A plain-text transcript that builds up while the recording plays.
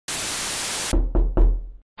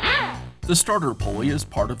The starter pulley is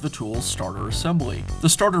part of the tool's starter assembly. The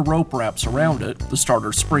starter rope wraps around it, the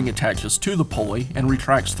starter spring attaches to the pulley and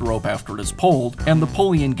retracts the rope after it is pulled, and the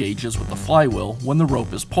pulley engages with the flywheel when the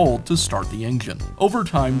rope is pulled to start the engine. Over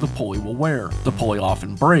time, the pulley will wear. The pulley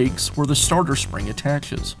often breaks where the starter spring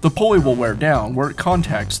attaches. The pulley will wear down where it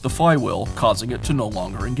contacts the flywheel, causing it to no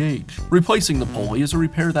longer engage. Replacing the pulley is a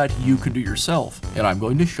repair that you can do yourself, and I'm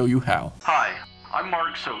going to show you how. Hi, I'm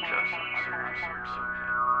Mark Socha.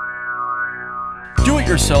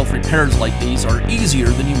 Do-it-yourself repairs like these are easier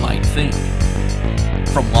than you might think.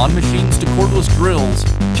 From lawn machines to cordless grills,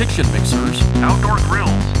 kitchen mixers, Outdoor grills.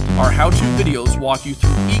 our how-to videos walk you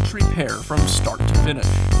through each repair from start to finish.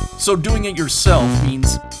 So doing it yourself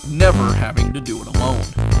means never having to do it alone.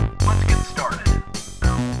 Let's get started.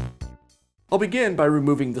 I'll begin by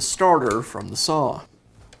removing the starter from the saw.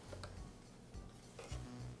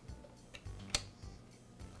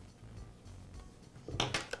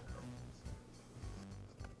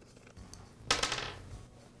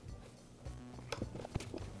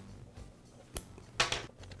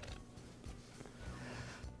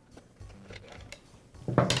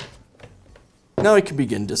 Now I can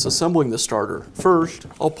begin disassembling the starter. First,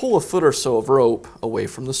 I'll pull a foot or so of rope away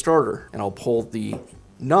from the starter, and I'll pull the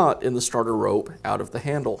knot in the starter rope out of the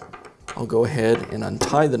handle. I'll go ahead and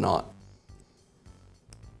untie the knot.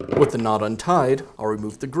 With the knot untied, I'll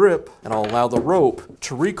remove the grip, and I'll allow the rope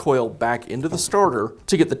to recoil back into the starter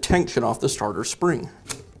to get the tension off the starter spring.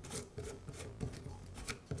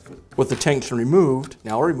 With the tension removed,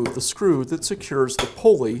 now I'll remove the screw that secures the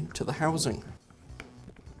pulley to the housing.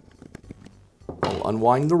 I'll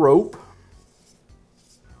unwind the rope,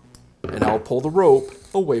 and I'll pull the rope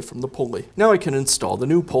away from the pulley. Now I can install the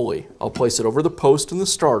new pulley. I'll place it over the post in the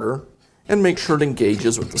starter and make sure it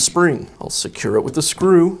engages with the spring. I'll secure it with the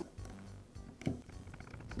screw.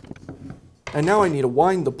 And now I need to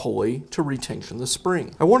wind the pulley to retension the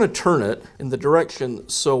spring. I want to turn it in the direction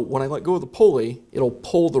so when I let go of the pulley, it'll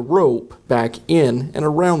pull the rope back in and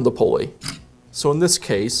around the pulley. So in this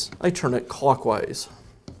case, I turn it clockwise.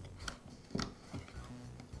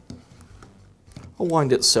 I'll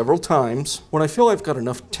wind it several times. When I feel I've got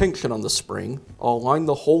enough tension on the spring, I'll align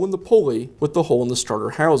the hole in the pulley with the hole in the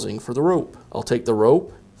starter housing for the rope. I'll take the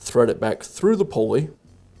rope, thread it back through the pulley,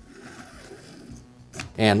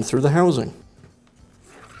 and through the housing.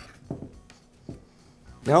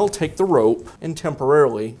 Now I'll take the rope and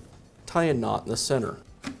temporarily tie a knot in the center.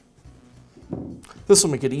 This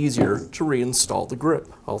will make it easier to reinstall the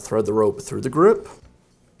grip. I'll thread the rope through the grip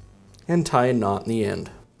and tie a knot in the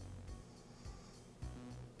end.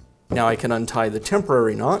 Now I can untie the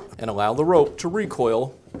temporary knot and allow the rope to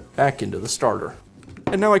recoil back into the starter.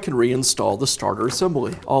 And now I can reinstall the starter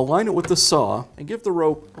assembly. I'll align it with the saw and give the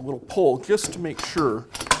rope a little pull just to make sure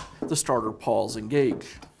the starter pawls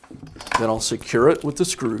engage. Then I'll secure it with the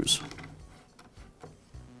screws.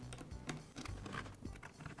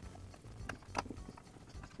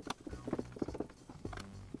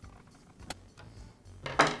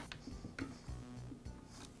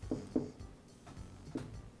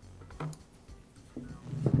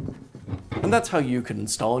 And that's how you can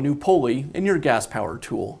install a new pulley in your gas-powered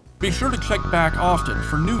tool. Be sure to check back often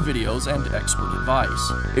for new videos and expert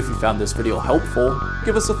advice. If you found this video helpful,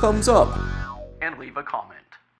 give us a thumbs up And leave a comment.